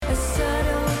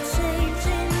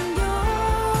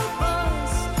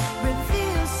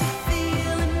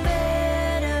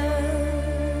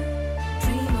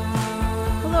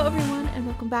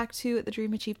back to the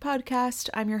Dream Achieve podcast.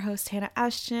 I'm your host, Hannah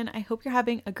Ashton. I hope you're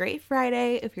having a great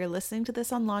Friday if you're listening to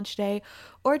this on launch day,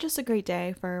 or just a great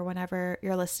day for whenever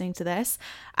you're listening to this.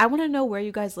 I want to know where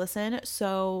you guys listen,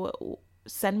 so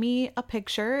send me a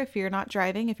picture if you're not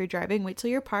driving. If you're driving, wait till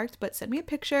you're parked, but send me a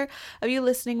picture of you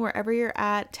listening wherever you're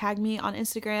at. Tag me on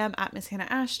Instagram at Miss Hannah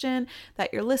Ashton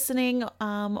that you're listening,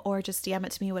 or just DM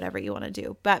it to me, whatever you want to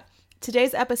do. But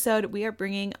today's episode, we are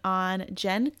bringing on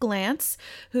Jen Glantz,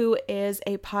 who is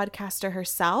a podcaster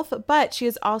herself, but she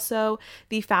is also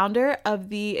the founder of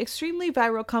the extremely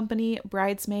viral company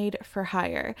Bridesmaid for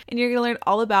Hire. And you're going to learn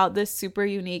all about this super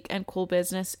unique and cool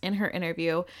business in her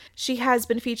interview. She has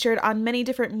been featured on many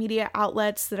different media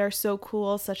outlets that are so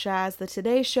cool, such as The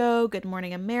Today Show, Good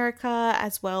Morning America,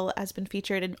 as well as been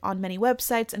featured on many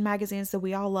websites and magazines that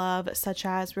we all love, such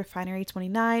as Refinery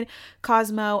 29,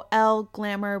 Cosmo, Elle,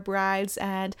 Glamour, Bride,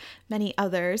 and many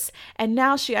others. And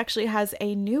now she actually has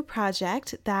a new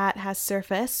project that has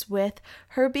surfaced with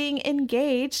her being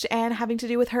engaged and having to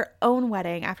do with her own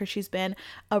wedding after she's been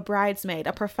a bridesmaid,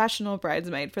 a professional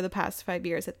bridesmaid for the past 5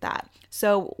 years at that.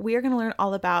 So we are going to learn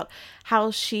all about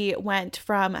how she went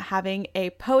from having a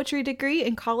poetry degree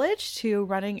in college to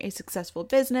running a successful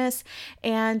business,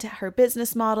 and her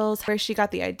business models, where she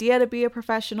got the idea to be a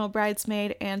professional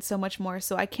bridesmaid, and so much more.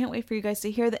 So I can't wait for you guys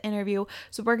to hear the interview.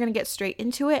 So we're going to get straight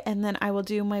into it, and then I will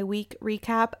do my week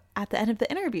recap at the end of the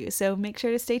interview. So make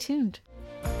sure to stay tuned.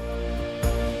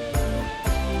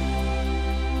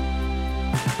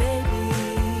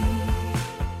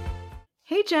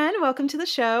 Hey Jen, welcome to the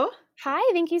show. Hi,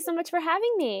 thank you so much for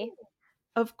having me.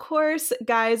 Of course,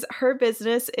 guys, her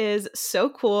business is so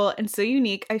cool and so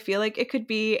unique. I feel like it could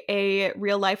be a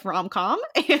real life rom-com,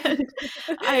 and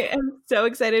I am so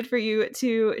excited for you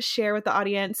to share with the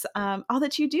audience all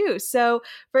that you do. So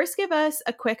first, give us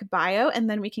a quick bio, and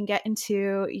then we can get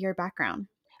into your background.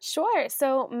 Sure.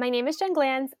 So my name is Jen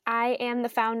Glantz. I am the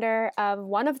founder of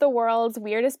one of the world's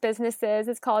weirdest businesses.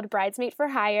 It's called Bridesmaid for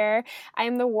Hire. I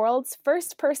am the world's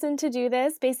first person to do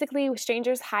this. Basically,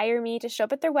 strangers hire me to show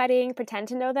up at their wedding, pretend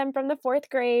to know them from the 4th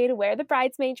grade, wear the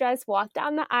bridesmaid dress, walk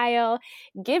down the aisle,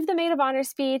 give the maid of honor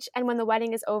speech, and when the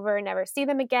wedding is over, never see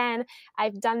them again.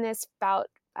 I've done this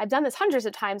hundreds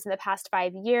of times in the past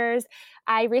 5 years.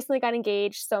 I recently got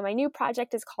engaged, so my new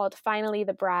project is called Finally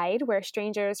the Bride, where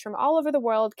strangers from all over the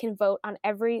world can vote on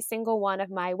every single one of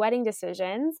my wedding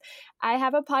decisions. I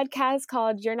have a podcast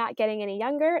called You're Not Getting Any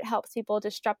Younger. It helps people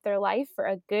disrupt their life for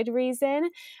a good reason.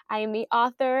 I am the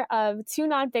author of 2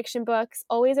 nonfiction books,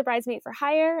 Always a Bridesmaid for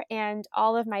Hire, and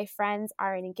All of My Friends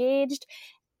Are Engaged.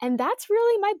 And that's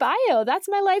really my bio. That's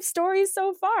my life story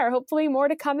so far. Hopefully more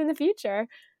to come in the future.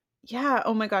 Yeah.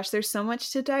 Oh my gosh. There's so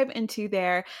much to dive into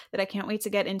there that I can't wait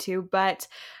to get into. But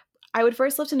I would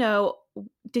first love to know,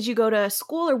 did you go to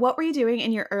school, or what were you doing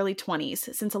in your early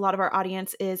 20s, since a lot of our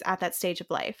audience is at that stage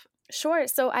of life? Sure.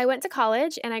 So I went to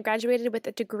college and I graduated with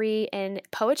a degree in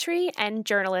poetry and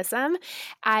journalism.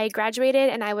 I graduated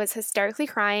and I was hysterically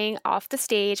crying off the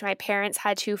stage. My parents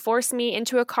had to force me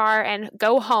into a car and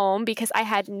go home because I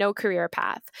had no career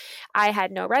path. I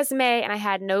had no resume and I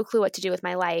had no clue what to do with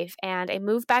my life. And I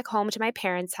moved back home to my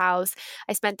parents' house.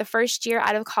 I spent the first year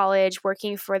out of college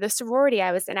working for the sorority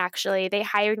I was in, actually. They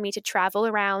hired me to travel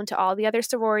around to all the other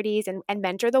sororities and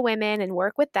mentor the women and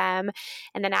work with them.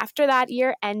 And then after that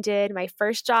year ended, my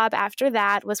first job after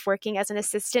that was working as an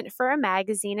assistant for a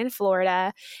magazine in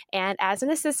Florida. And as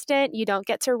an assistant, you don't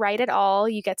get to write at all.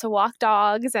 You get to walk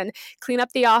dogs and clean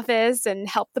up the office and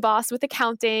help the boss with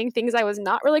accounting, things I was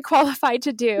not really qualified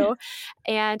to do.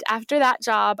 And after that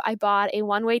job, I bought a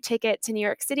one-way ticket to New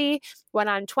York City, went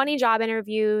on 20 job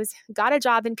interviews, got a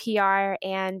job in PR,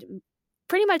 and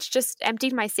pretty much just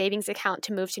emptied my savings account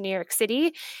to move to New York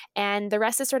City. And the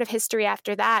rest is sort of history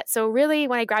after that. So really,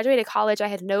 when I graduated college, I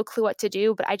had no clue what to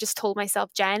do, but I just told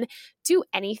myself, Jen, do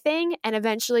anything, and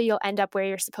eventually you'll end up where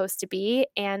you're supposed to be.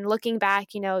 And looking back,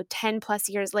 10 plus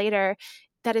years later,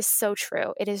 that is so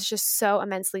true. It is just so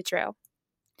immensely true.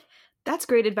 That's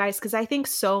great advice, because I think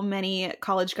so many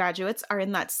college graduates are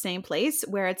in that same place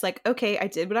where it's like, okay, I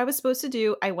did what I was supposed to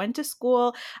do. I went to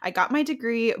school, I got my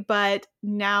degree, but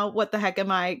now what the heck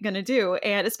am I going to do?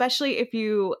 And especially if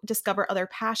you discover other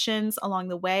passions along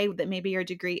the way that maybe your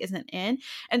degree isn't in.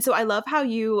 And so I love how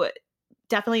you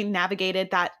definitely navigated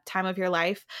that time of your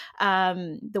life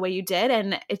the way you did.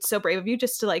 And it's so brave of you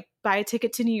just to buy a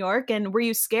ticket to New York. And were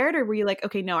you scared, or were you like,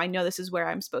 okay, no, I know this is where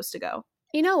I'm supposed to go?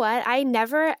 You know what? I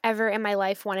never ever in my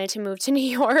life wanted to move to New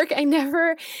York. I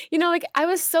never, like I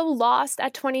was so lost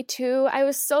at 22. I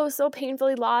was so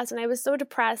painfully lost and I was so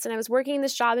depressed and I was working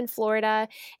this job in Florida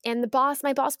and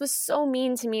my boss was so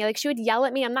mean to me. Like she would yell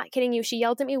at me. I'm not kidding you. She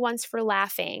yelled at me once for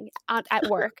laughing at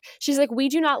work. She's like, "We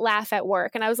do not laugh at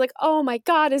work." And I was like, "Oh my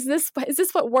God, is this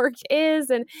what work is?"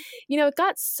 And it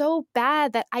got so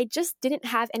bad that I just didn't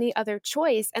have any other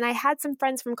choice. And I had some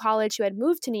friends from college who had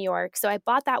moved to New York. So I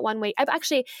bought that one way.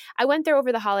 I went there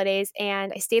over the holidays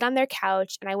and I stayed on their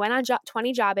couch and I went on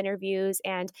 20 job interviews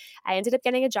and I ended up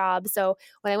getting a job. So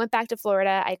when I went back to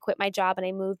Florida, I quit my job and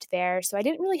I moved there. So I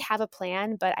didn't really have a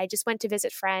plan, but I just went to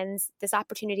visit friends. This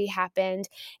opportunity happened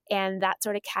and that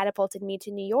sort of catapulted me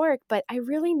to New York. But I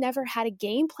really never had a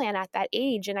game plan at that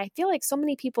age. And I feel like so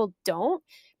many people don't,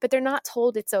 but they're not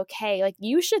told it's okay. Like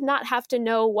you should not have to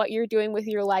know what you're doing with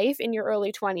your life in your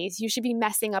early 20s. You should be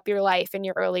messing up your life in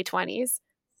your early 20s.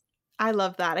 I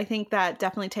love that. I think that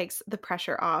definitely takes the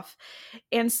pressure off.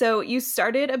 And so you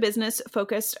started a business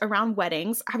focused around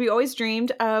weddings. Have you always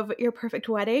dreamed of your perfect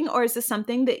wedding, or is this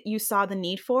something that you saw the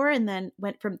need for and then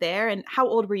went from there? And how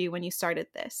old were you when you started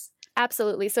this?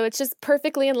 Absolutely. So it's just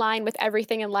perfectly in line with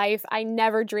everything in life. I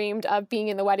never dreamed of being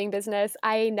in the wedding business.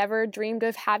 I never dreamed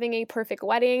of having a perfect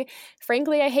wedding.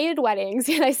 Frankly, I hated weddings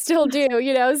and I still do.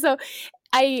 So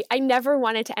I never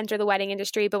wanted to enter the wedding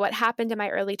industry, but what happened in my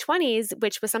early 20s,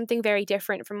 which was something very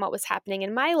different from what was happening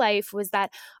in my life, was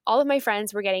that all of my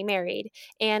friends were getting married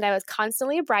and I was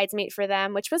constantly a bridesmaid for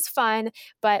them, which was fun.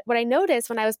 But what I noticed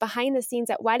when I was behind the scenes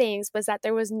at weddings was that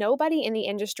there was nobody in the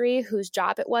industry whose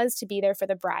job it was to be there for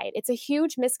the bride. It's a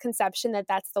huge misconception that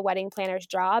that's the wedding planner's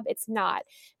job. It's not.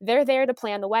 They're there to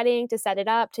plan the wedding, to set it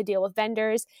up, to deal with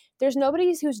vendors. There's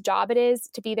nobody whose job it is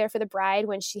to be there for the bride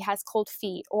when she has cold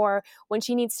feet or when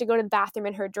she needs to go to the bathroom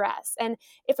in her dress. And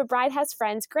if a bride has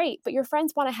friends, great, but your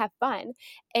friends want to have fun.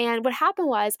 And what happened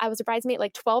was I was a bridesmaid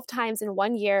like 12 times in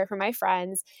 1 year for my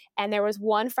friends. And there was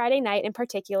one Friday night in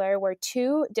particular where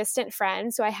two distant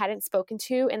friends who I hadn't spoken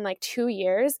to in like 2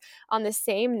 years on the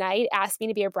same night asked me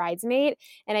to be a bridesmaid.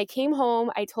 And I came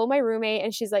home, I told my roommate,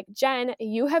 and she's like, "Jen,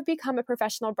 you have become a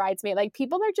professional bridesmaid. Like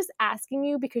people are just asking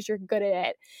you because you're good at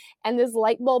it." And this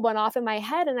light bulb went off in my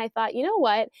head. And I thought, you know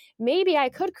what? Maybe I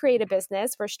could create a business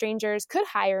where strangers could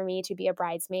hire me to be a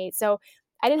bridesmaid. So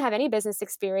I didn't have any business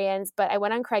experience, but I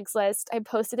went on Craigslist. I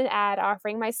posted an ad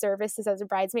offering my services as a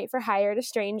bridesmaid for hire to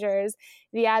strangers.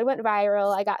 The ad went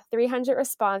viral. I got 300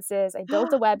 responses. I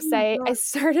built a Oh my website. I God.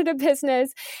 started a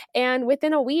business. And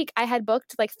within a week, I had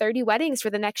booked like 30 weddings for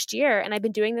the next year. And I've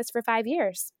been doing this for 5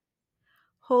 years.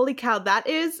 Holy cow, that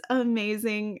is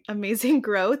amazing, amazing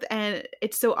growth. And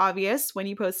it's so obvious when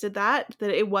you posted that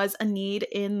it was a need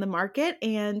in the market.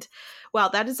 And wow,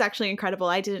 that is actually incredible.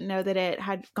 I didn't know that it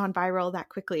had gone viral that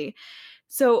quickly.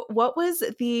 So, what was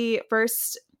the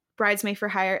first bridesmaid for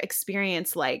hire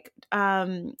experience like?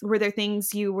 Were there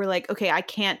things you were like, okay, I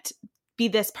can't be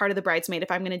this part of the bridesmaid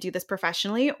if I'm going to do this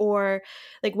professionally? Or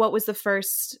like, what was the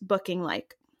first booking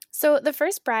like? So the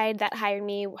first bride that hired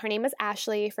me, her name was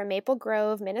Ashley from Maple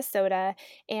Grove, Minnesota,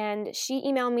 and she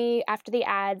emailed me after the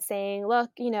ad saying,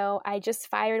 "Look, I just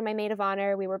fired my maid of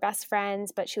honor. We were best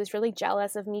friends, but she was really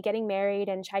jealous of me getting married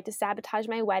and tried to sabotage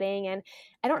my wedding, and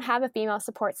I don't have a female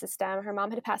support system. Her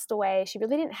mom had passed away. She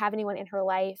really didn't have anyone in her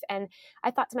life." And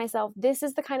I thought to myself, this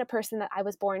is the kind of person that I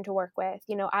was born to work with.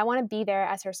 I want to be there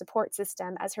as her support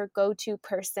system, as her go-to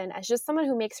person, as just someone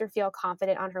who makes her feel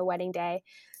confident on her wedding day.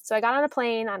 So I got on a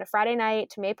plane on a Friday night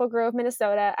to Maple Grove,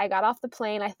 Minnesota. I got off the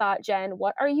plane. I thought, "Jen,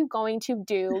 what are you going to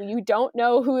do? You don't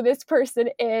know who this person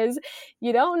is.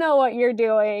 You don't know what you're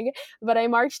doing." But I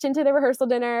marched into the rehearsal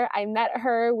dinner. I met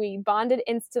her. We bonded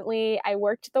instantly. I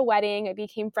worked the wedding. I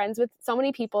became friends with so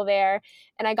many people there.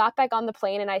 And I got back on the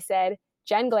plane and I said,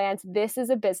 "Jen Glantz, this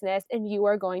is a business and you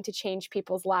are going to change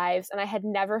people's lives." And I had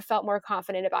never felt more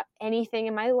confident about anything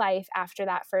in my life after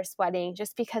that first wedding,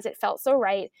 just because it felt so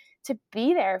right to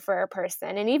be there for a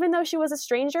person. And even though she was a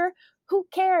stranger, who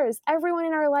cares? Everyone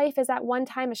in our life is at one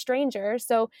time a stranger.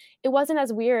 So it wasn't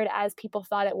as weird as people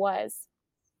thought it was.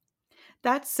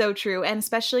 That's so true. And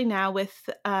especially now with,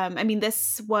 I mean,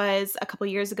 this was a couple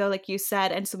years ago, like you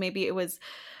said. And so maybe it was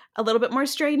a little bit more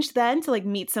strange then to like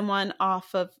meet someone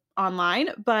off of online.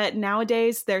 But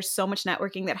nowadays, there's so much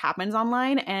networking that happens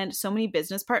online. And so many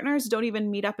business partners don't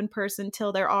even meet up in person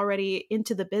till they're already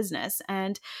into the business.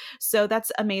 And so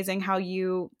that's amazing how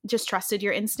you just trusted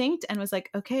your instinct and was like,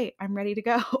 okay, I'm ready to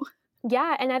go.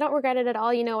 Yeah, and I don't regret it at all.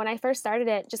 When I first started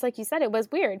it, just like you said, it was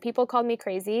weird. People called me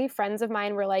crazy. Friends of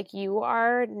mine were like, you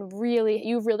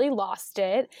really lost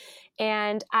it.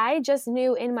 And I just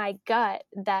knew in my gut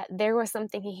that there was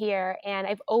something here. And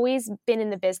I've always been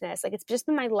in the business. Like, it's just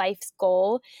been my life's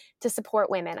goal to support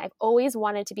women. I've always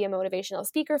wanted to be a motivational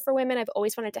speaker for women. I've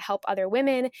always wanted to help other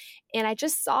women. And I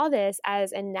just saw this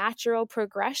as a natural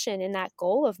progression in that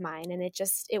goal of mine. And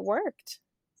it worked.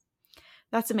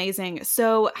 That's amazing.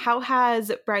 So, how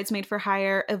has Bridesmaid for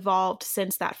Hire evolved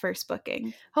since that first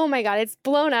booking? Oh my God, it's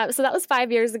blown up. So that was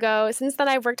 5 years ago. Since then,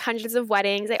 I've worked hundreds of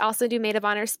weddings. I also do maid of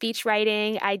honor speech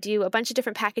writing. I do a bunch of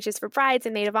different packages for brides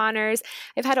and maid of honors.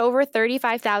 I've had over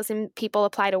 35,000 people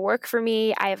apply to work for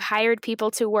me. I have hired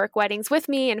people to work weddings with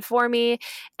me and for me.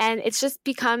 And it's just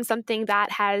become something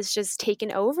that has just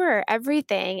taken over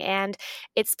everything. And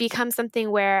it's become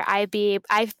something where I've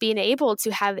been able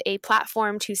to have a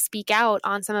platform to speak out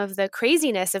on some of the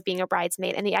craziness of being a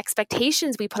bridesmaid and the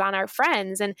expectations we put on our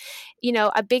friends. And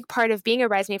a big part of being a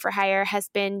bridesmaid for hire has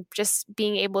been just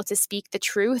being able to speak the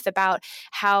truth about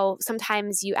how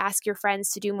sometimes you ask your friends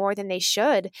to do more than they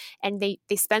should, and they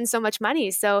spend so much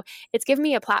money. So it's given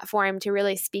me a platform to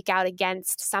really speak out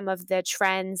against some of the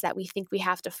trends that we think we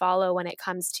have to follow when it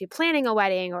comes to planning a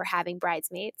wedding or having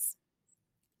bridesmaids.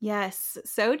 Yes,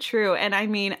 so true. And I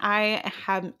mean,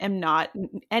 am not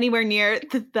anywhere near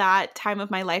that time of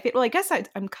my life. Well, I guess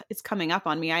it's coming up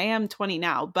on me. I am 20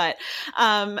 now, but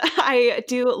I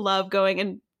do love going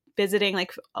and visiting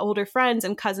like older friends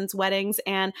and cousins' weddings,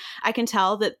 and I can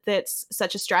tell that that's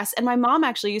such a stress. And my mom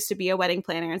actually used to be a wedding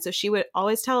planner, and so she would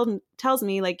always tells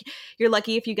me like, you're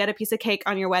lucky if you get a piece of cake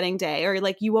on your wedding day, or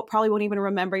like probably won't even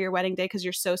remember your wedding day because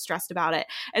you're so stressed about it.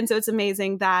 And so it's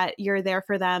amazing that you're there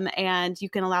for them and you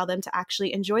can allow them to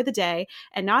actually enjoy the day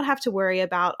and not have to worry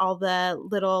about all the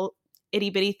little itty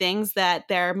bitty things that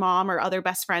their mom or other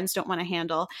best friends don't want to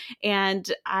handle. And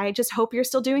I just hope you're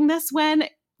still doing this when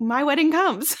my wedding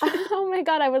comes. Oh my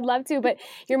God, I would love to. But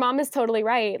your mom is totally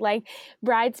right. Like,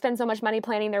 brides spend so much money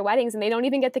planning their weddings and they don't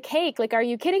even get the cake. Like, are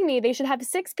you kidding me? They should have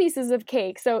 6 pieces of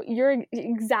cake. So you're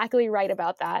exactly right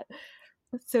about that.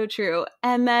 So true.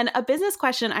 And then a business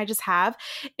question I just have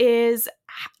is,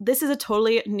 this is a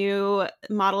totally new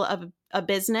model of a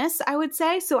business, I would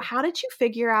say. So how did you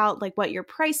figure out like what your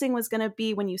pricing was going to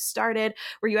be when you started?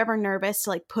 Were you ever nervous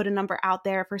to like put a number out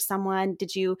there for someone?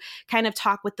 Did you kind of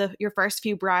talk with your first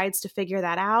few brides to figure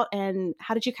that out? And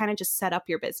how did you kind of just set up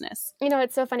your business?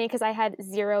 It's so funny because I had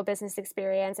 0 business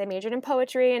experience. I majored in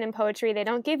poetry, and in poetry, they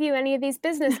don't give you any of these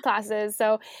business classes.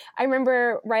 So I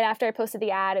remember right after I posted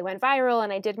the ad, it went viral,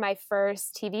 and I did my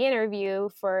first TV interview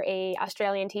for a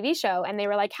Australian TV show. And they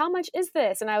were like, "How much is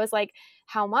this?" And I was like,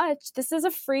 "How much? This is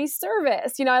a free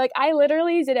service." I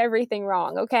literally did everything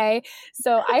wrong. Okay.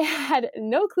 So I had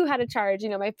no clue how to charge.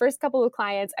 My first couple of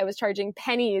clients, I was charging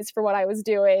pennies for what I was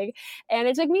doing. And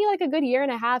it took me like a good year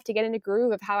and a half to get in a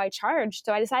groove of how I charged.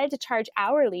 So I decided to charge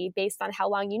hourly based on how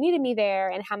long you needed me there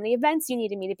and how many events you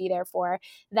needed me to be there for.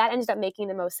 That ended up making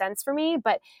the most sense for me,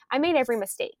 but I made every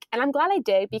mistake. And I'm glad I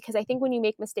did, because I think when you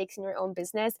make mistakes in your own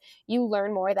business, you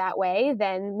learn more that way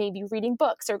than maybe reading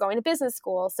books or going to business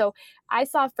school. So I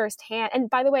saw firsthand, and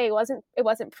by the way, it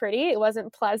wasn't pretty, it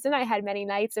wasn't pleasant. I had many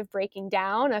nights of breaking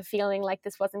down, of feeling like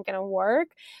this wasn't going to work.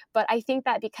 But I think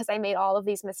that because I made all of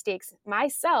these mistakes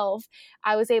myself,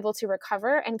 I was able to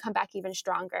recover and come back even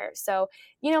stronger. So,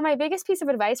 my biggest piece of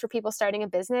advice for people starting a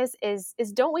business is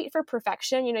don't wait for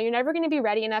perfection. You're never going to be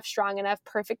ready enough, strong enough,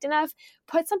 perfect enough.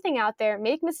 Put something out there,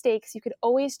 make mistakes. You could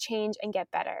always change and get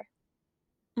better.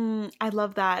 I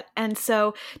love that. And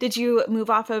so did you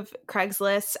move off of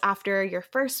Craigslist after your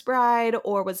first bride,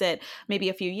 or was it maybe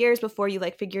a few years before you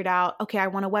like figured out, okay, I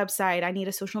want a website, I need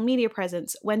a social media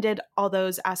presence? When did all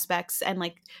those aspects and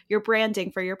like your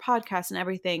branding for your podcast and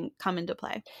everything come into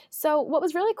play? So what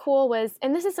was really cool was,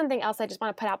 and this is something else I just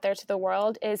want to put out there to the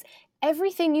world, is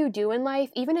everything you do in life,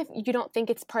 even if you don't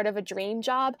think it's part of a dream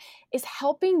job, is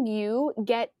helping you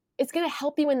it's going to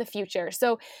help you in the future.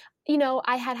 So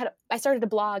I started a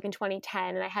blog in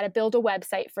 2010, and I had to build a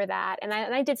website for that. And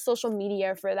I did social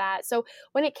media for that. So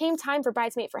when it came time for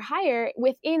Bridesmaid for Hire,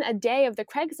 within a day of the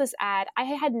Craigslist ad, I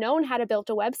had known how to build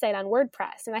a website on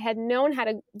WordPress, and I had known how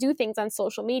to do things on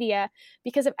social media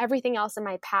because of everything else in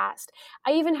my past.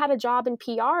 I even had a job in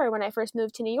PR when I first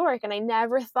moved to New York, and I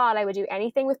never thought I would do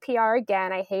anything with PR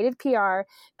again. I hated PR,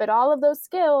 but all of those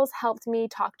skills helped me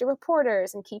talk to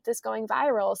reporters and keep this going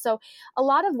viral. So a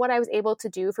lot of what I was able to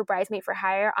do for Bridesmaid for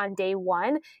Hire on day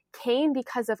one came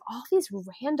because of all these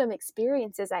random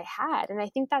experiences I had. And I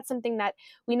think that's something that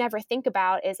we never think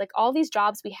about, is like all these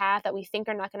jobs we have that we think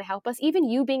are not going to help us. Even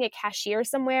you being a cashier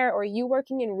somewhere or you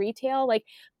working in retail, like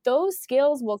those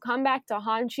skills will come back to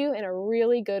haunt you in a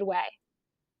really good way.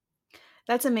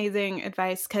 That's amazing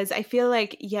advice, because I feel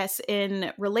like, yes,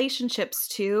 in relationships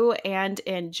too, and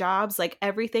in jobs, like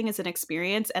everything is an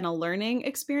experience and a learning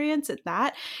experience at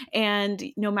that. And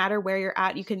no matter where you're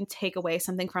at, you can take away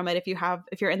something from it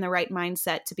if you're in the right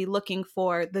mindset to be looking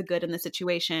for the good in the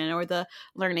situation or the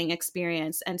learning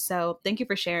experience. And so thank you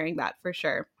for sharing that for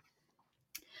sure.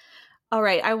 All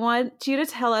right, I want you to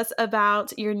tell us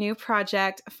about your new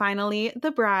project, Finally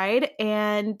the Bride.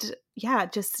 And yeah,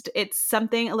 just it's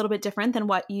something a little bit different than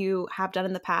what you have done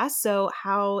in the past. So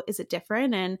how is it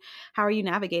different and how are you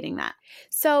navigating that?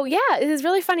 So yeah, it is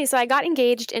really funny. So I got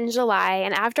engaged in July,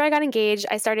 and after I got engaged,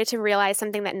 I started to realize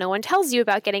something that no one tells you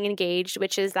about getting engaged,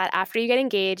 which is that after you get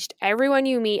engaged, everyone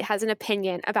you meet has an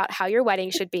opinion about how your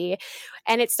wedding should be.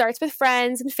 And it starts with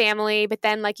friends and family, but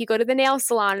then like you go to the nail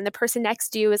salon and the person next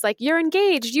to you is like, "You're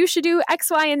engaged, you should do X,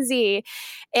 Y, and Z."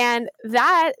 And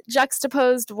that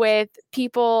juxtaposed with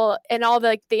people and all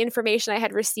the information I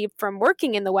had received from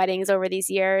working in the weddings over these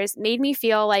years made me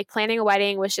feel like planning a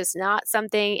wedding was just not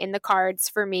something in the cards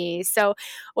for me. So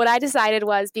what I decided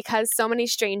was, because so many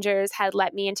strangers had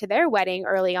let me into their wedding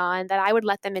early on, that I would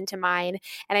let them into mine.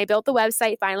 And I built the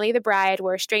website Finally the Bride,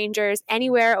 where strangers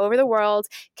anywhere over the world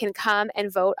can come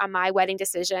and vote on my wedding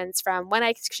decisions, from when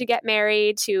I should get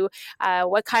married to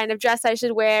what kind of dress I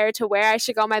should wear to where I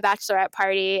should go on my bachelorette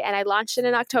party. And I launched it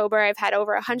in October. I've had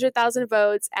over 100,000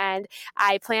 votes, and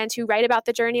I plan to write about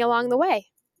the journey along the way.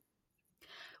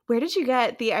 Where did you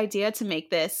get the idea to make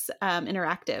this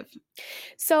interactive?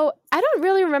 So I don't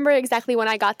really remember exactly when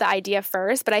I got the idea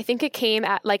first, but I think it came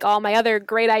at like all my other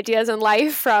great ideas in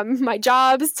life, from my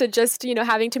jobs to just,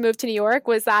 having to move to New York,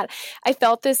 was that I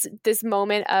felt this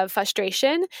moment of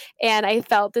frustration, and I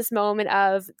felt this moment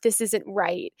of this isn't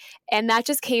right. And that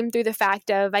just came through the fact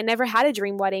of I never had a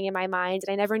dream wedding in my mind,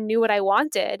 and I never knew what I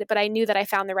wanted, but I knew that I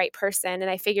found the right person.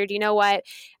 And I figured, you know what?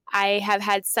 I have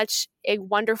had such a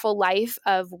wonderful life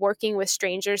of working with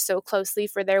strangers so closely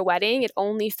for their wedding. It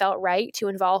only felt right to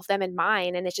involve them in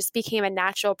mine. And it just became a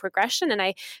natural progression. And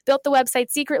I built the website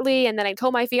secretly. And then I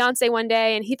told my fiance one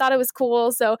day, and he thought it was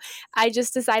cool. So I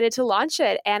just decided to launch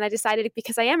it. And I decided,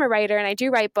 because I am a writer and I do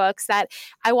write books, that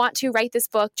I want to write this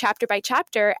book chapter by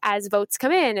chapter as votes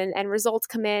come in and results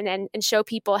come in, and show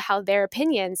people how their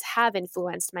opinions have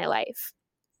influenced my life.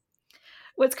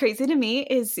 What's crazy to me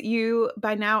is you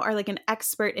by now are like an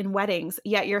expert in weddings,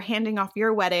 yet you're handing off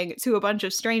your wedding to a bunch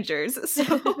of strangers.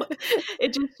 So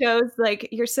it just shows like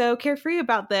you're so carefree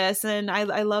about this. And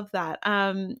I love that.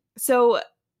 So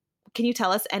can you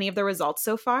tell us any of the results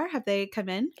so far? Have they come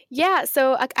in? Yeah,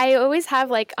 so I always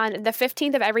have, like, on the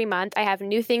 15th of every month, I have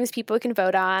new things people can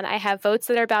vote on. I have votes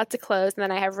that are about to close, and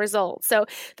then I have results. So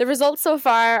the results so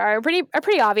far are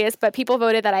pretty obvious, but people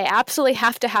voted that I absolutely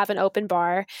have to have an open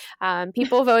bar.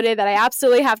 People voted that I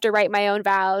absolutely have to write my own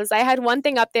vows. I had one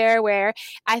thing up there where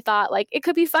I thought, like, it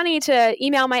could be funny to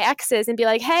email my exes and be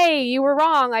like, "Hey, you were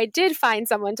wrong. I did find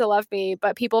someone to love me,"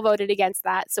 but people voted against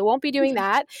that, so won't be doing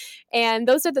that. And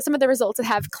those are some of the results that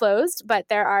have closed, but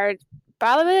there are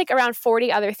probably like around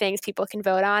 40 other things people can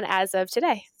vote on as of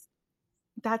today.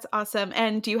 That's awesome.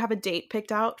 And do you have a date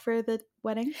picked out for the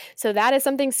wedding? So that is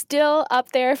something still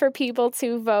up there for people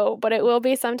to vote, but it will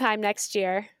be sometime next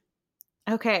year.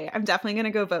 Okay, I'm definitely going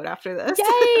to go vote after this.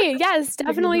 Yay! Yes,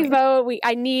 definitely vote.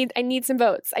 I need some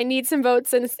votes. I need some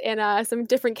votes in some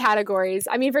different categories.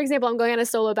 I mean, for example, I'm going on a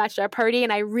solo bachelor party,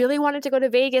 and I really wanted to go to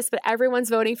Vegas, but everyone's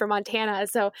voting for Montana.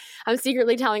 So I'm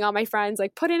secretly telling all my friends,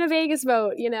 like, put in a Vegas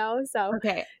vote, So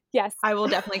Okay, yes, I will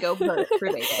definitely go vote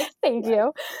for Vegas. Thank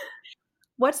you.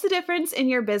 What's the difference in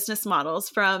your business models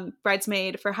from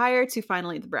Bridesmaid for Hire to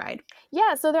Finally the Bride?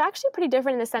 Yeah, so they're actually pretty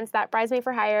different in the sense that Bridesmaid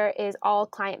for Hire is all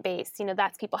client-based.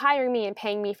 That's people hiring me and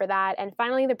paying me for that. And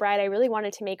Finally the Bride, I really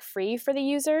wanted to make free for the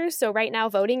users. So right now,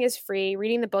 voting is free,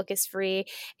 reading the book is free.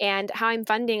 And how I'm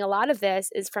funding a lot of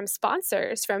this is from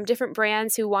sponsors, from different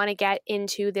brands who want to get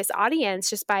into this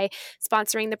audience just by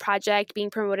sponsoring the project,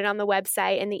 being promoted on the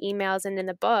website and the emails and in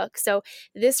the book. So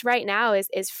this right now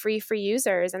is free for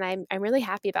users, and I'm really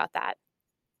happy about that.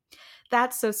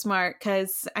 That's so smart,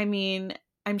 because I mean,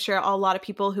 I'm sure a lot of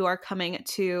people who are coming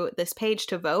to this page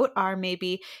to vote are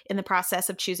maybe in the process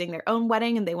of choosing their own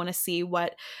wedding, and they want to see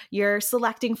what you're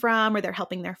selecting from, or they're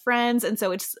helping their friends. And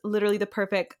so it's literally the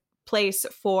perfect place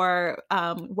for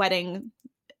wedding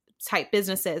type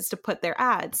businesses to put their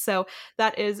ads. So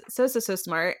that is so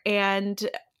smart. And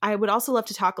I would also love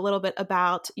to talk a little bit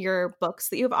about your books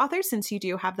that you have authored, since you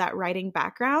do have that writing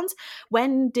background.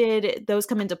 When did those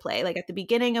come into play? Like at the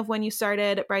beginning of when you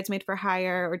started Bridesmaid for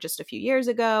Hire, or just a few years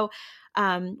ago?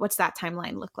 What's that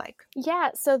timeline look like?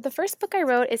 Yeah, so the first book I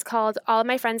wrote is called All of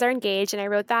My Friends Are Engaged, and I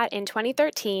wrote that in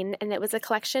 2013, and it was a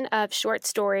collection of short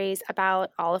stories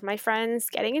about all of my friends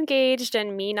getting engaged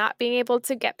and me not being able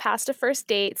to get past a first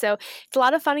date. So it's a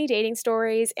lot of funny dating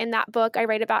stories. In that book, I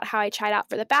write about how I tried out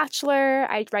for The Bachelor.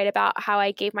 I write about how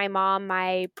I gave my mom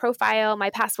my profile, my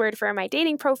password for my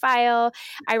dating profile.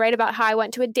 I write about how I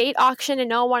went to a date auction and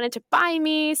no one wanted to buy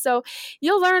me. So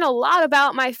you'll learn a lot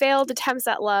about my failed attempts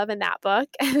at love in that book.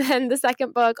 And then the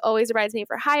second book, Always a Bridesmaid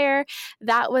for Hire,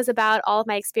 that was about all of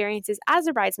my experiences as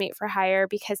a bridesmaid for hire,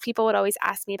 because people would always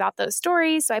ask me about those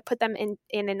stories. So I put them in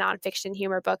a nonfiction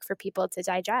humor book for people to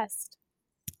digest.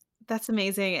 That's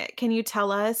amazing. Can you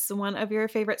tell us one of your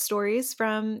favorite stories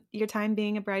from your time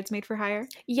being a bridesmaid for hire?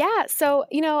 Yeah. So,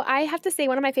 I have to say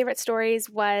one of my favorite stories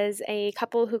was a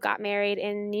couple who got married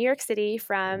in New York City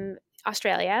from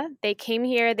Australia. They came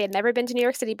here. They had never been to New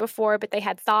York City before, but they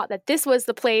had thought that this was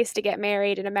the place to get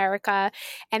married in America.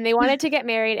 And they wanted to get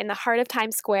married in the heart of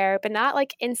Times Square, but not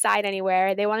like inside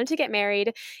anywhere. They wanted to get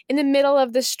married in the middle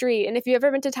of the street. And if you've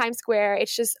ever been to Times Square,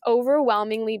 it's just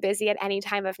overwhelmingly busy at any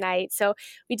time of night. So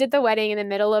we did the wedding in the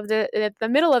middle of the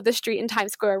middle of the street in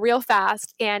Times Square real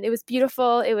fast. And it was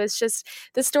beautiful. It was just,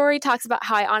 the story talks about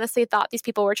how I honestly thought these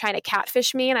people were trying to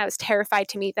catfish me, and I was terrified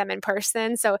to meet them in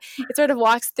person. So it sort of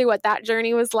walks through what that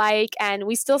journey was like, and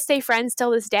we still stay friends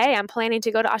till this day. I'm planning to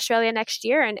go to Australia next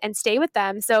year and stay with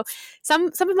them. So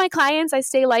some of my clients I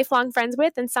stay lifelong friends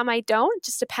with, and some I don't.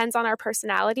 Just depends on our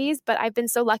personalities, but I've been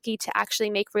so lucky to actually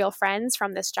make real friends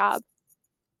from this job.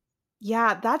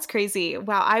 Yeah, that's crazy.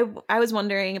 Wow, I was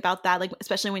wondering about that, like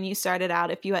especially when you started out,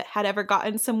 if you had ever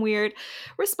gotten some weird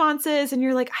responses and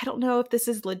you're like, I don't know if this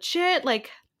is legit,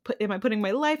 like am I putting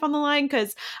my life on the line?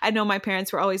 Because I know my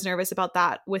parents were always nervous about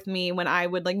that with me when I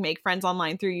would like make friends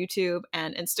online through YouTube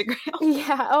and Instagram.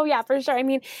 Yeah. Oh, yeah, for sure. I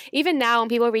mean, even now when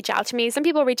people reach out to me, some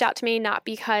people reach out to me not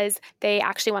because they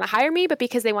actually want to hire me, but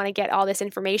because they want to get all this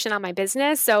information on my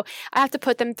business. So I have to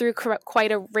put them through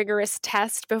quite a rigorous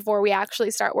test before we actually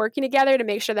start working together to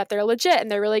make sure that they're legit and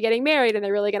they're really getting married and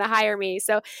they're really going to hire me.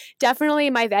 So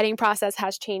definitely my vetting process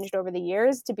has changed over the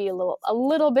years to be a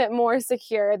little bit more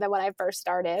secure than when I first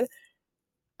started.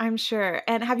 I'm sure.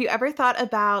 And have you ever thought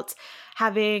about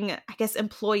having, I guess,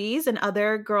 employees and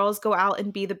other girls go out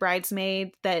and be the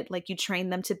bridesmaid that like you train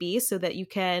them to be, so that you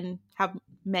can have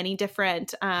many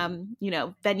different,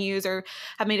 venues, or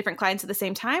have many different clients at the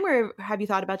same time? Or have you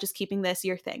thought about just keeping this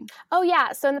your thing? Oh,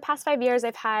 yeah. So in the past 5 years,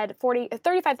 I've had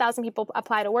 35,000 people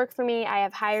apply to work for me. I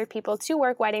have hired people to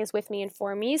work weddings with me and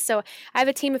for me. So I have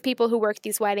a team of people who work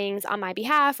these weddings on my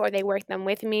behalf, or they work them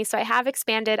with me. So I have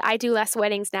expanded. I do less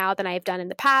weddings now than I've done in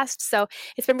the past. So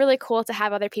it's been really cool to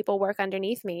have other people work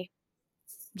underneath me.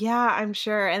 Yeah, I'm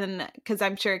sure. And because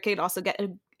I'm sure it could also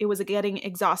it was getting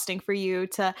exhausting for you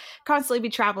to constantly be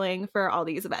traveling for all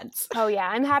these events. Oh, yeah.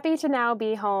 I'm happy to now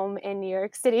be home in New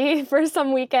York City for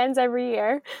some weekends every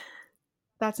year.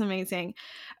 That's amazing.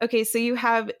 Okay, so you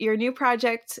have your new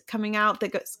project coming out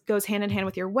that goes hand in hand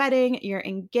with your wedding. You're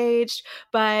engaged,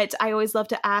 but I always love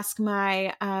to ask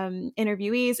my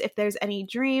interviewees if there's any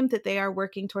dream that they are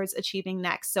working towards achieving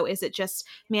next. So is it just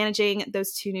managing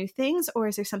those two new things, or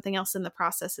is there something else in the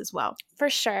process as well?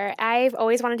 For sure. I've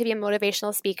always wanted to be a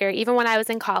motivational speaker. Even when I was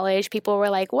in college, people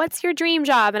were like, "What's your dream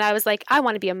job?" And I was like, "I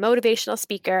want to be a motivational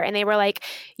speaker." And they were like,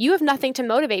 "You have nothing to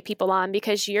motivate people on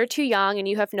because you're too young and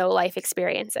you have no life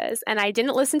experiences." And I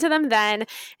didn't listen to them then,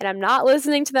 and I'm not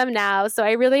listening to them now. So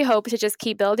I really hope to just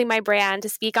keep building my brand, to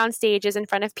speak on stages in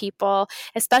front of people,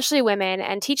 especially women,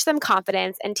 and teach them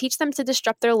confidence, and teach them to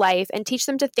disrupt their life, and teach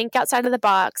them to think outside of the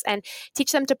box, and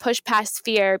teach them to push past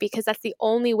fear, because that's the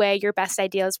only way your best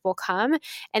ideas will come.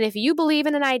 And if you believe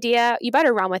in an idea, you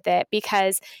better run with it,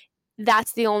 because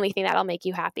that's the only thing that'll make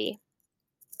you happy.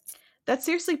 That's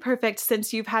seriously perfect,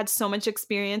 since you've had so much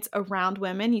experience around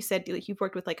women. You said you've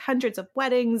worked with like hundreds of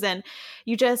weddings, and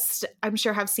you just, I'm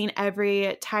sure, have seen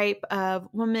every type of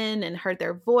woman and heard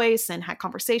their voice and had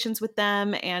conversations with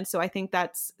them. And so I think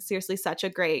that's seriously such a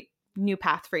great new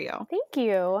path for you. Thank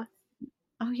you.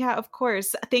 Oh, yeah, of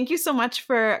course. Thank you so much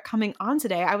for coming on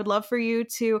today. I would love for you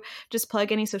to just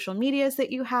plug any social medias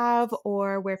that you have,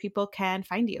 or where people can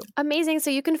find you. Amazing. So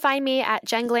you can find me at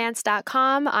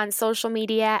jenglantz.com, on social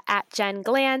media at Jen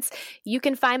Glantz. You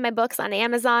can find my books on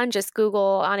Amazon. Just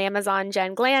Google on Amazon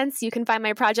Jen Glantz. You can find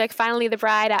my project Finally the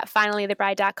Bride at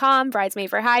finallythebride.com, Bridesmaid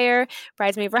for Hire,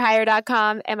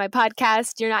 bridesmaidforhire.com, and my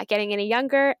podcast, You're Not Getting Any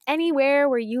Younger, anywhere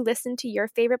where you listen to your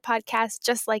favorite podcast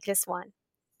just like this one.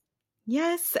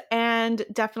 Yes, and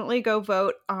definitely go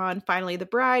vote on Finally the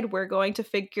Bride. We're going to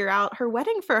figure out her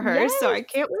wedding for her, so Yes. I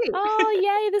can't wait. Oh,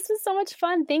 yay. This was so much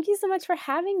fun. Thank you so much for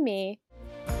having me.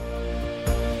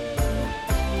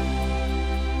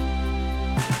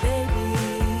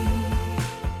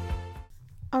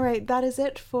 All right, that is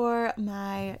it for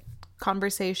my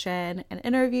conversation and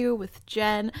interview with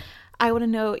Jen. I want to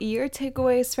know your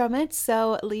takeaways from it,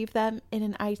 so leave them in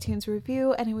an iTunes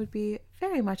review and it would be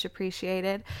very much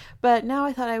appreciated. But now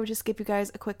I thought I would just give you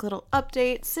guys a quick little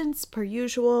update since, per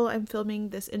usual, I'm filming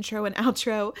this intro and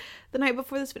outro the night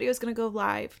before this video is going to go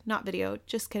live. Not video,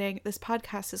 just kidding. This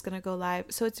podcast is going to go live,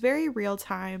 so it's very real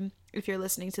time if you're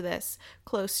listening to this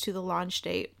close to the launch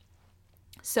date.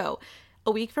 So, a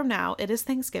week from now, it is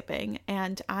Thanksgiving,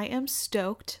 and I am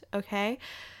stoked, okay?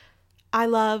 I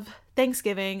love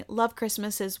Thanksgiving, love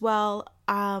Christmas as well.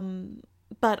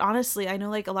 But honestly, I know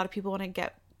like a lot of people want to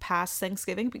get past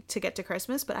Thanksgiving to get to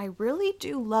Christmas, but I really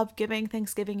do love giving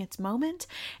Thanksgiving its moment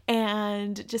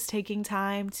and just taking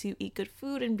time to eat good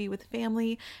food and be with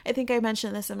family. I think I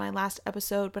mentioned this in my last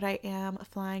episode, but I am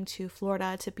flying to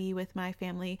Florida to be with my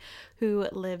family who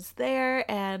lives there,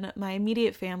 and my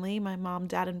immediate family, my mom,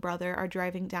 dad, and brother are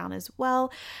driving down as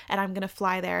well, and I'm gonna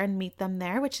fly there and meet them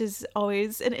there, which is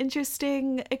always an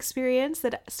interesting experience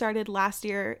that started last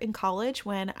year in college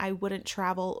when I wouldn't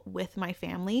travel with my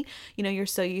family. You know, you're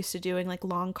so used to doing like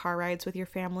long car rides with your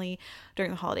family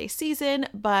during the holiday season,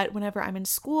 but whenever I'm in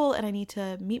school and I need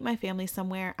to meet my family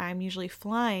somewhere, I'm usually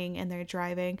flying and they're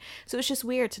driving. So it's just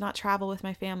weird to not travel with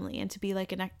my family and to be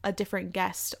like a different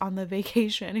guest on the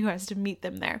vacation who has to meet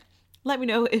them there. Let me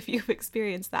know if you've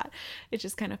experienced that. It's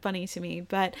just kind of funny to me,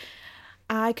 but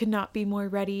I could not be more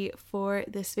ready for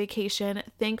this vacation.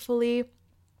 Thankfully,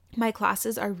 my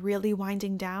classes are really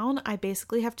winding down. I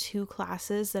basically have 2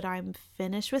 classes that I'm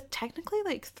finished with, technically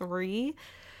like 3.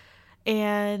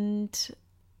 And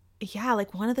yeah,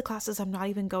 like one of the classes I'm not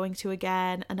even going to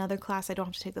again. Another class I don't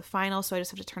have to take the final, so I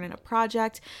just have to turn in a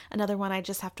project. Another one I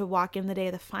just have to walk in the day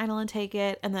of the final and take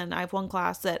it. And then I have one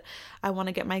class that I want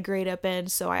to get my grade up in,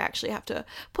 so I actually have to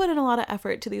put in a lot of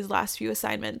effort to these last few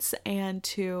assignments and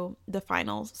to the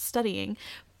final studying.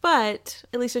 But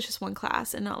at least it's just one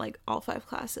class and not like all 5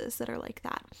 classes that are like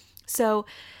that. So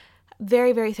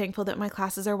very, very thankful that my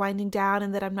classes are winding down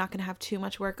and that I'm not going to have too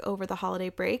much work over the holiday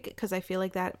break, because I feel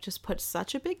like that just puts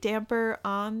such a big damper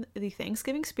on the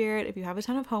Thanksgiving spirit. If you have a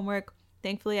ton of homework,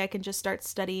 thankfully I can just start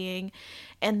studying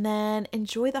and then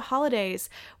enjoy the holidays.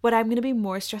 What I'm going to be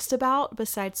more stressed about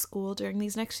besides school during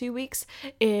these next few weeks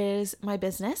is my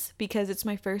business, because it's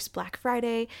my first Black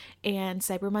Friday and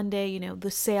Cyber Monday, you know,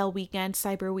 the sale weekend,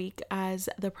 Cyber Week as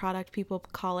the product people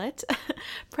call it,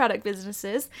 product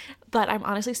businesses. But I'm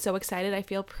honestly so excited. I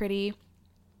feel pretty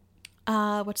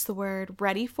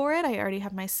ready for it. I already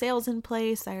have my sales in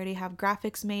place. I already have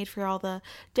graphics made for all the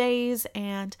days,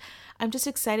 and I'm just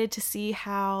excited to see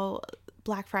how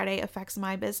Black Friday affects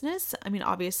my business. I mean,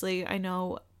 obviously, I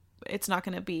know it's not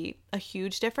going to be a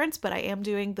huge difference, but I am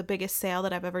doing the biggest sale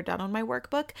that I've ever done on my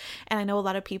workbook. And I know a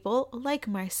lot of people, like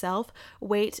myself,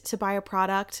 wait to buy a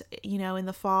product, you know, in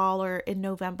the fall or in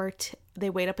November.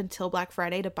 They wait up until Black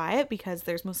Friday to buy it because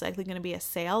there's most likely going to be a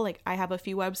sale. Like I have a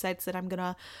few websites that I'm going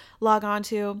to log on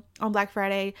to on Black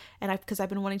Friday, and because I've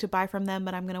been wanting to buy from them,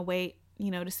 but I'm going to wait, you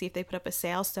know, to see if they put up a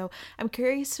sale. So I'm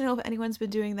curious to know if anyone's been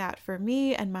doing that for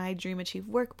me and my Dream Achieve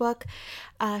workbook.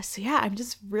 So yeah, I'm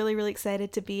just really, really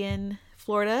excited to be in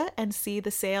Florida and see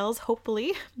the sales,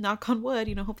 hopefully, knock on wood,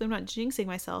 you know, hopefully I'm not jinxing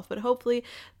myself, but hopefully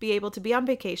be able to be on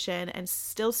vacation and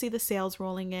still see the sales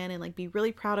rolling in and like be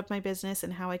really proud of my business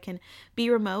and how I can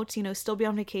be remote, you know, still be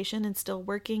on vacation and still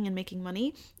working and making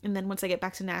money. And then once I get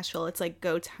back to Nashville, it's like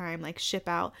go time, like ship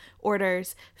out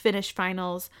orders, finish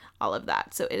finals, all of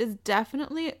that. So it is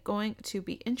definitely going to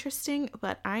be interesting,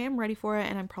 but I am ready for it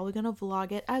and I'm probably going to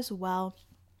vlog it as well.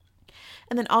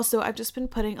 And then also, I've just been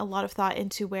putting a lot of thought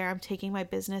into where I'm taking my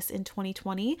business in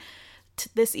 2020.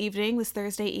 This evening, this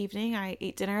Thursday evening, I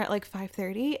ate dinner at like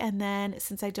 5:30, and then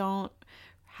since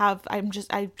I'm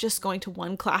just going to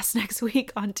one class next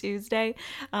week on Tuesday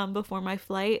before my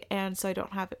flight, and so I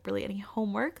don't have really any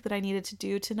homework that I needed to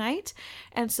do tonight.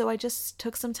 And so I just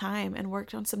took some time and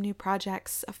worked on some new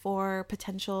projects for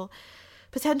potential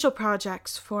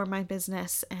projects for my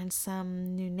business and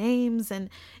some new names, and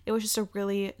it was just a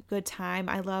really good time.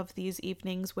 I love these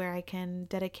evenings where I can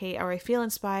dedicate, or I feel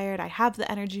inspired, I have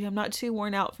the energy, I'm not too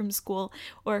worn out from school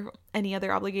or any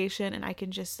other obligation, and I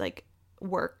can just like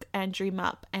work and dream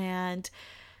up and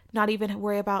not even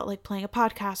worry about like playing a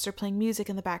podcast or playing music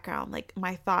in the background. Like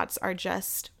my thoughts are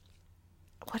just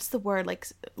what's the word, like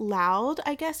loud,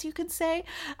 I guess you could say.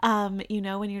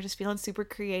 When you're just feeling super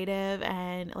creative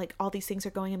and like all these things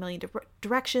are going a million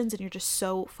directions and you're just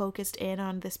so focused in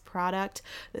on this project.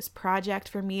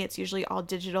 For me, it's usually all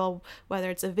digital, whether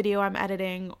it's a video I'm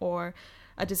editing or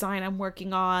a design I'm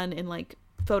working on in like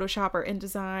Photoshop or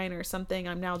InDesign, or something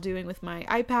I'm now doing with my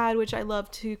iPad, which I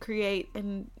love to create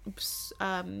and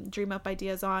dream up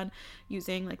ideas on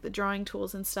using like the drawing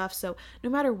tools and stuff. So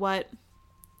no matter what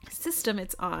system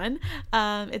it's on,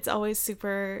 it's always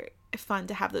super fun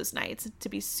to have those nights to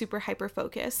be super hyper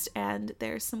focused, and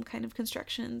there's some kind of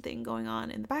construction thing going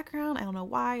on in the background. I don't know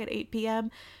why. At 8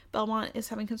 p.m. Belmont is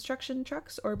having construction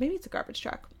trucks, or maybe it's a garbage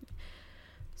truck.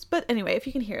 But anyway, if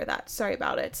you can hear that, sorry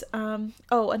about it.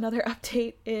 Another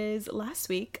update is last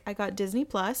week I got Disney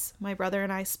Plus. My brother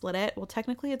and I split it. Well,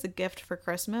 technically it's a gift for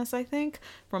Christmas, I think,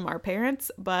 from our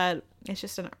parents, but it's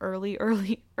just an early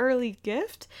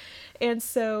gift. And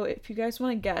so if you guys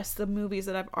want to guess the movies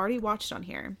that I've already watched on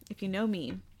here, if you know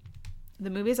me, the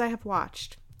movies I have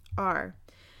watched are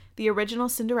the original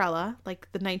Cinderella, like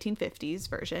the 1950s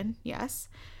version, yes.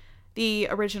 The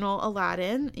original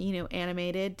Aladdin,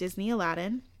 animated Disney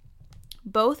Aladdin.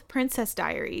 Both Princess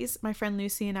Diaries. My friend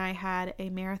Lucy and I had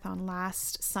a marathon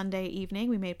last Sunday evening.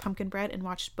 We made pumpkin bread and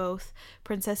watched both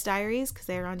Princess Diaries because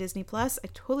they are on Disney Plus. I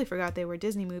totally forgot they were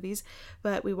Disney movies,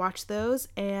 but we watched those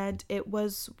and it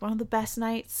was one of the best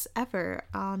nights ever.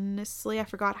 Honestly, I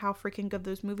forgot how freaking good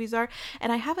those movies are.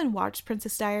 And I haven't watched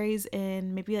Princess Diaries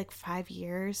in maybe like 5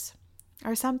 years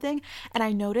or something. And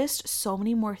I noticed so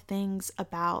many more things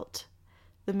about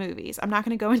the movies. I'm not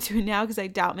going to go into it now because I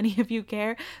doubt many of you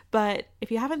care, but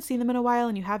if you haven't seen them in a while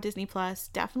and you have Disney Plus,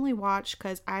 definitely watch,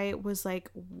 because I was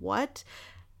like, what?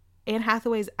 Anne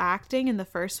Hathaway's acting in the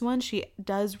first one, she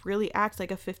does really act like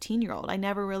a 15-year-old. I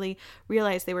never really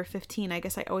realized they were 15. I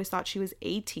guess I always thought she was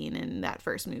 18 in that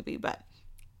first movie, but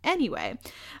anyway,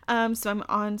 so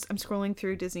I'm scrolling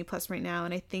through Disney Plus right now,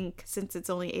 and I think since it's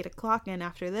only 8 o'clock and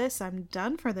after this I'm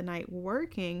done for the night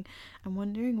working, I'm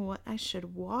wondering what I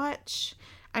should watch.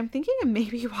 I'm thinking of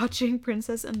maybe watching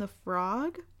Princess and the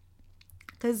Frog,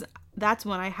 because that's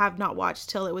one I have not watched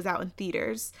till it was out in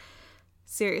theaters.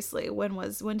 Seriously,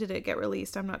 when did it get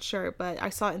released? I'm not sure, but I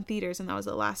saw it in theaters and that was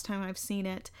the last time I've seen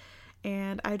it.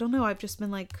 And I don't know, I've just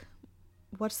been like,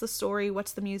 what's the story?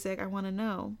 What's the music? I want to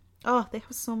know. Oh, they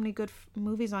have so many good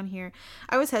movies on here.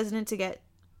 I was hesitant to get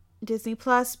Disney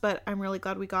Plus, but I'm really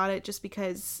glad we got it, just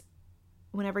because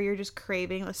whenever you're just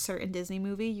craving a certain Disney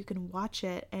movie, you can watch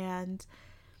it and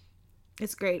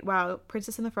it's great. Wow,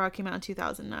 Princess and the Frog came out in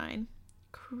 2009.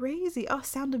 Crazy. Oh,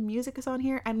 Sound of Music is on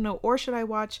here. I don't know. Or should I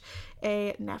watch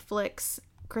a Netflix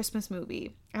Christmas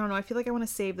movie? I don't know. I feel like I want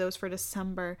to save those for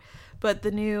December. But the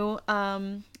new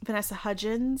Vanessa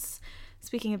Hudgens,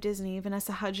 speaking of Disney,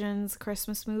 Vanessa Hudgens'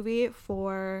 Christmas movie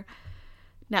for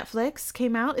Netflix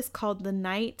came out. It's called The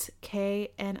Night,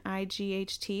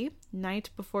 K-N-I-G-H-T, Night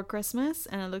Before Christmas,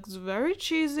 and it looks very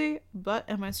cheesy, but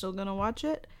am I still gonna watch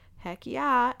it? Heck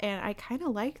yeah. And I kind of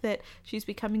like that she's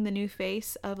becoming the new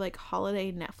face of like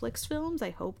holiday Netflix films.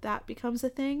 I hope that becomes a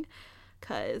thing,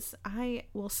 because I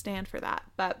will stand for that.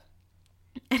 But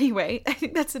anyway, I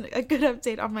think that's a good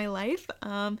update on my life.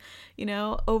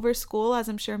 Over school, as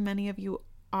I'm sure many of you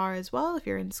are as well, if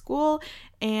you're in school,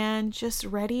 and just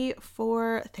ready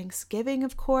for Thanksgiving,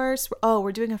 of course.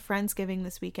 We're doing a Friendsgiving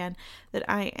this weekend that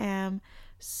I am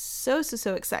so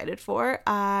excited for.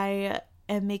 I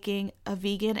am making a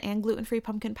vegan and gluten-free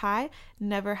pumpkin pie.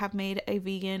 Never have made a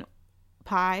vegan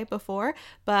pie before,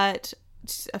 but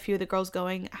a few of the girls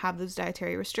going have those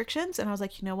dietary restrictions, and I was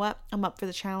like, you know what, I'm up for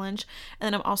the challenge. And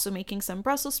then I'm also making some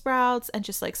Brussels sprouts and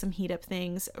just like some heat up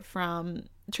things from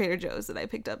Trader Joe's that I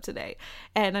picked up today.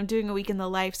 And I'm doing a week in the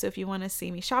life, so if you want to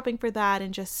see me shopping for that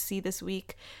and just see this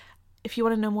week, if you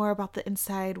want to know more about the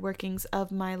inside workings of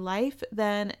my life,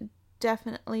 then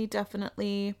definitely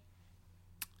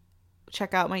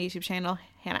check out my YouTube channel,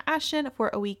 Hannah Ashton, for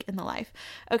a week in the life.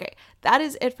 Okay, that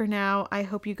is it for now. I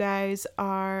hope you guys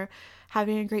are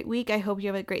having a great week. I hope you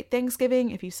have a great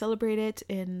Thanksgiving if you celebrate it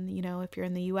if you're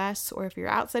in the US or if you're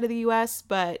outside of the US,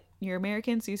 but you're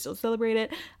American, so you still celebrate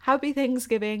it. Happy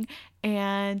Thanksgiving,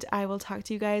 and I will talk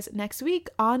to you guys next week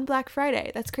on Black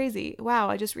Friday. That's crazy. Wow,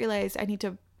 I just realized I need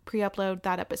to pre-upload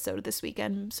that episode this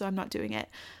weekend, so I'm not doing it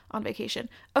on vacation.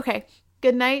 Okay,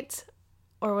 good night,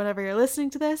 or whenever you're listening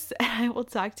to this, and I will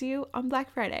talk to you on Black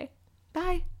Friday.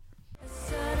 Bye!